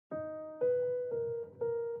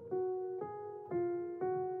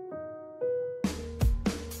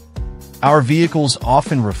Our vehicles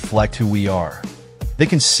often reflect who we are. They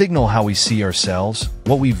can signal how we see ourselves,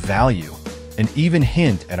 what we value, and even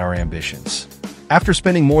hint at our ambitions. After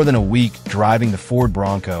spending more than a week driving the Ford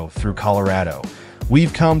Bronco through Colorado,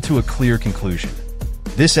 we've come to a clear conclusion.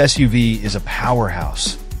 This SUV is a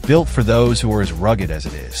powerhouse, built for those who are as rugged as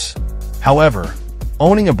it is. However,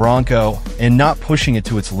 owning a Bronco and not pushing it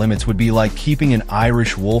to its limits would be like keeping an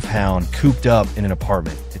Irish wolfhound cooped up in an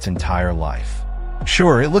apartment its entire life.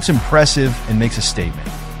 Sure, it looks impressive and makes a statement,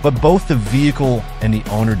 but both the vehicle and the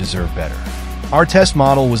owner deserve better. Our test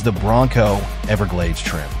model was the Bronco Everglades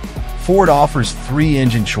trim. Ford offers 3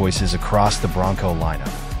 engine choices across the Bronco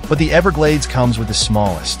lineup, but the Everglades comes with the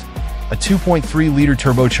smallest, a 2.3-liter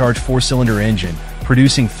turbocharged 4-cylinder engine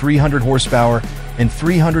producing 300 horsepower and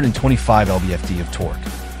 325 lb-ft of torque.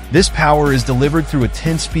 This power is delivered through a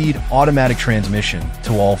 10-speed automatic transmission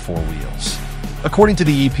to all 4 wheels. According to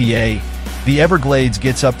the EPA, the Everglades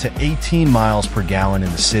gets up to 18 miles per gallon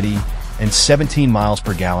in the city and 17 miles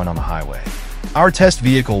per gallon on the highway. Our test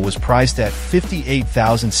vehicle was priced at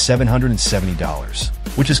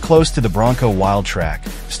 $58,770, which is close to the Bronco Wildtrak,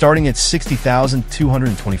 starting at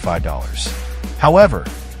 $60,225. However,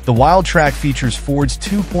 the Wildtrak features Ford's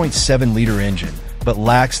 2.7-liter engine, but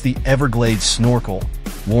lacks the Everglades snorkel,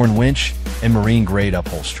 worn winch, and marine-grade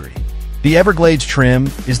upholstery. The Everglades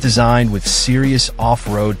trim is designed with serious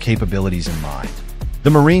off-road capabilities in mind.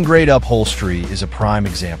 The marine-grade upholstery is a prime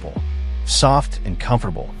example. Soft and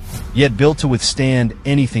comfortable, yet built to withstand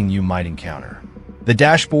anything you might encounter. The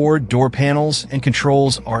dashboard, door panels, and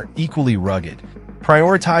controls are equally rugged,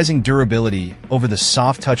 prioritizing durability over the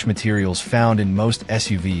soft-touch materials found in most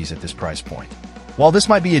SUVs at this price point. While this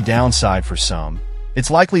might be a downside for some,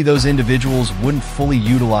 it's likely those individuals wouldn't fully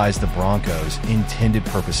utilize the Bronco's intended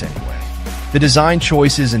purpose anyway. The design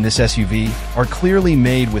choices in this SUV are clearly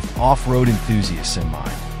made with off-road enthusiasts in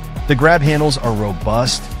mind. The grab handles are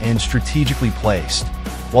robust and strategically placed,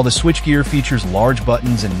 while the switchgear features large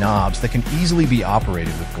buttons and knobs that can easily be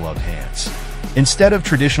operated with gloved hands. Instead of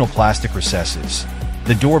traditional plastic recesses,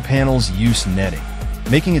 the door panels use netting,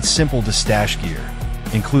 making it simple to stash gear,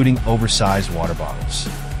 including oversized water bottles.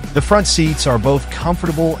 The front seats are both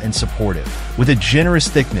comfortable and supportive, with a generous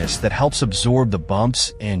thickness that helps absorb the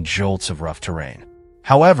bumps and jolts of rough terrain.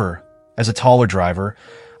 However, as a taller driver,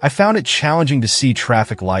 I found it challenging to see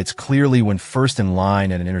traffic lights clearly when first in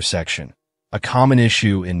line at an intersection, a common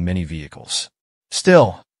issue in many vehicles.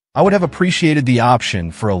 Still, I would have appreciated the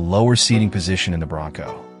option for a lower seating position in the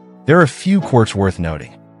Bronco. There are a few quirks worth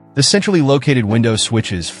noting. The centrally located window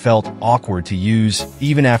switches felt awkward to use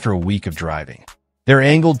even after a week of driving. They're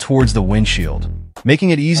angled towards the windshield,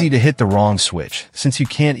 making it easy to hit the wrong switch since you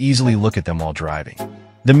can't easily look at them while driving.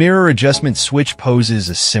 The mirror adjustment switch poses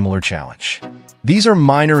a similar challenge. These are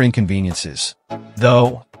minor inconveniences,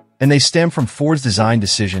 though, and they stem from Ford's design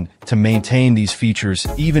decision to maintain these features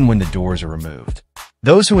even when the doors are removed.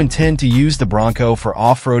 Those who intend to use the Bronco for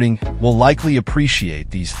off-roading will likely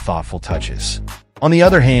appreciate these thoughtful touches. On the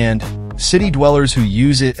other hand, city dwellers who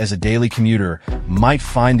use it as a daily commuter might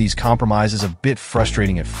find these compromises a bit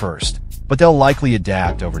frustrating at first, but they'll likely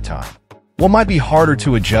adapt over time. What might be harder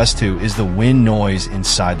to adjust to is the wind noise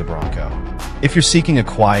inside the Bronco. If you're seeking a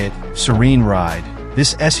quiet, serene ride,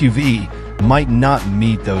 this SUV might not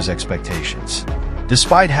meet those expectations.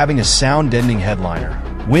 Despite having a sound-deadening headliner,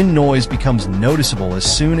 wind noise becomes noticeable as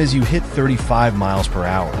soon as you hit 35 miles per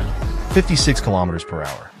hour, 56 kilometers per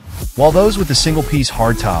hour. While those with the single-piece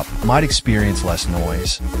hardtop might experience less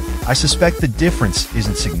noise, I suspect the difference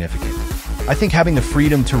isn't significant. I think having the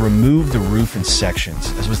freedom to remove the roof in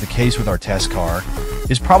sections, as was the case with our test car,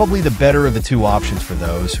 is probably the better of the two options for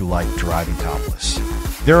those who like driving topless.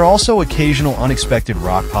 There are also occasional unexpected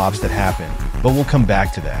rock pops that happen, but we'll come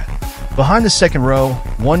back to that. Behind the second row,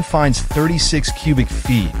 one finds 36 cubic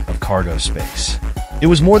feet of cargo space. It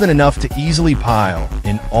was more than enough to easily pile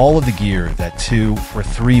in all of the gear that 2 or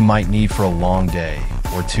 3 might need for a long day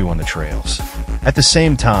or 2 on the trails. At the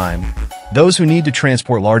same time, those who need to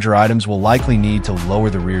transport larger items will likely need to lower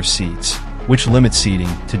the rear seats, which limits seating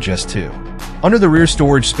to just 2. Under the rear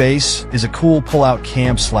storage space is a cool pull-out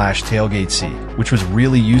cam/tailgate seat, which was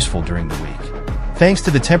really useful during the week. Thanks to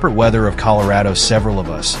the temperate weather of Colorado, several of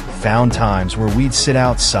us found times where we'd sit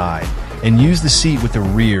outside and use the seat with the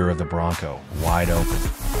rear of the Bronco wide open.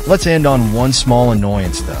 Let's end on one small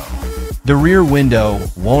annoyance though. The rear window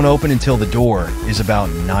won't open until the door is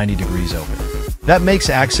about 90 degrees open. That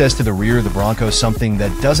makes access to the rear of the Bronco something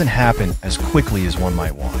that doesn't happen as quickly as one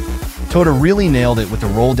might want. Toyota really nailed it with the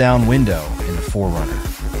roll-down window in the 4Runner.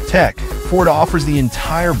 Tech: Ford offers the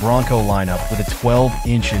entire Bronco lineup with a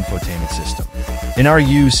 12-inch infotainment system. In our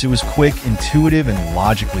use, it was quick, intuitive, and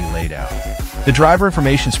logically laid out. The driver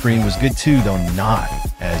information screen was good too, though not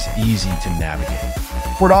as easy to navigate.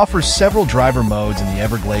 Ford offers several driver modes in the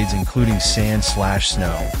Everglades, including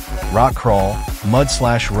sand/snow, rock crawl,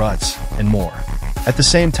 mud/ruts, and more. At the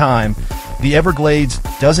same time, the Everglades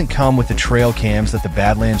doesn't come with the trail cams that the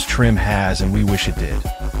Badlands trim has, and we wish it did.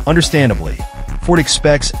 Understandably, Ford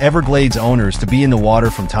expects Everglades owners to be in the water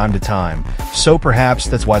from time to time, so perhaps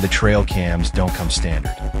that's why the trail cams don't come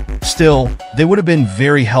standard. Still, they would have been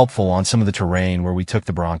very helpful on some of the terrain where we took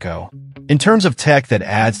the Bronco. In terms of tech that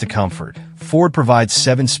adds to comfort, Ford provides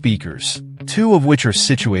 7 speakers, 2 of which are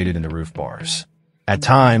situated in the roof bars. At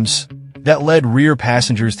times, that led rear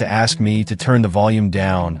passengers to ask me to turn the volume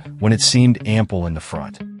down when it seemed ample in the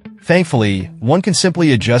front. Thankfully, one can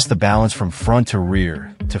simply adjust the balance from front to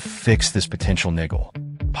rear to fix this potential niggle.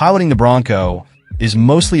 Piloting the Bronco is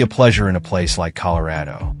mostly a pleasure in a place like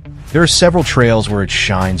Colorado. There are several trails where it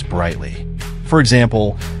shines brightly. For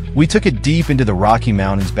example, we took it deep into the Rocky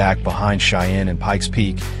Mountains back behind Cheyenne and Pikes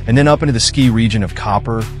Peak, and then up into the ski region of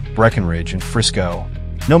Copper, Breckenridge, and Frisco.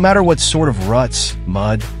 No matter what sort of ruts,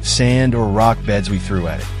 mud, sand, or rock beds we threw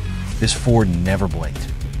at it, this Ford never blinked.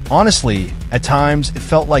 Honestly, at times, it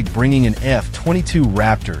felt like bringing an F-22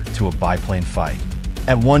 Raptor to a biplane fight.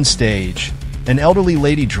 At one stage, an elderly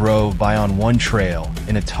lady drove by on one trail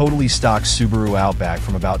in a totally stock Subaru Outback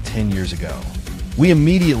from about 10 years ago. We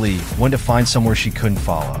immediately went to find somewhere she couldn't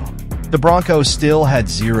follow. The Bronco still had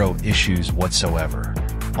 0 issues whatsoever.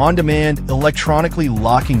 On-demand, electronically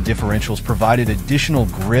locking differentials provided additional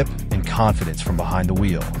grip and confidence from behind the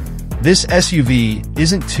wheel. This SUV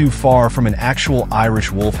isn't too far from an actual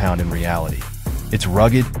Irish wolfhound in reality. It's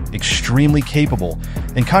rugged, extremely capable,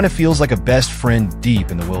 and kind of feels like a best friend deep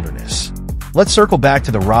in the wilderness. Let's circle back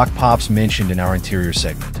to the rock pops mentioned in our interior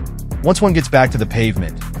segment. Once one gets back to the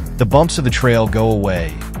pavement, the bumps of the trail go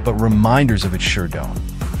away, but reminders of it sure don't.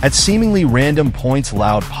 At seemingly random points,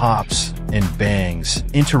 loud pops and bangs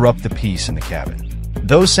interrupt the peace in the cabin.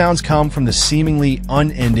 Those sounds come from the seemingly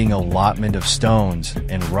unending allotment of stones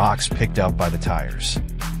and rocks picked up by the tires.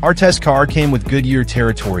 Our test car came with Goodyear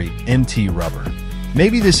Territory MT rubber.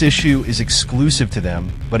 Maybe this issue is exclusive to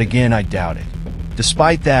them, but again, I doubt it.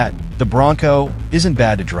 Despite that, the Bronco isn't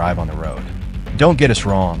bad to drive on the road. Don't get us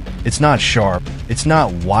wrong, it's not sharp, it's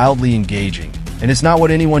not wildly engaging, and it's not what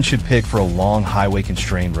anyone should pick for a long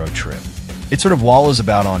highway-constrained road trip. It sort of wallows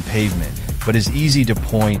about on pavement, but is easy to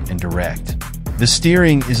point and direct. The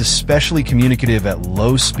steering is especially communicative at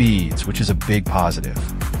low speeds, which is a big positive.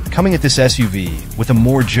 Coming at this SUV with a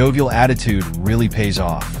more jovial attitude really pays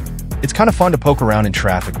off. It's kind of fun to poke around in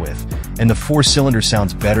traffic with, and the 4-cylinder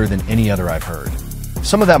sounds better than any other I've heard.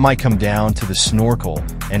 Some of that might come down to the snorkel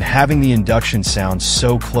and having the induction sound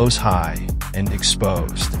so close high and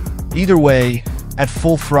exposed. Either way, at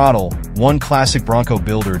full throttle, one classic Bronco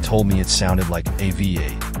builder told me it sounded like a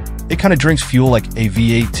V8. It kind of drinks fuel like a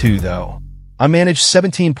V8 too, though. I managed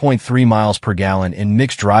 17.3 miles per gallon in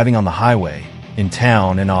mixed driving on the highway, in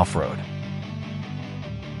town, and off-road.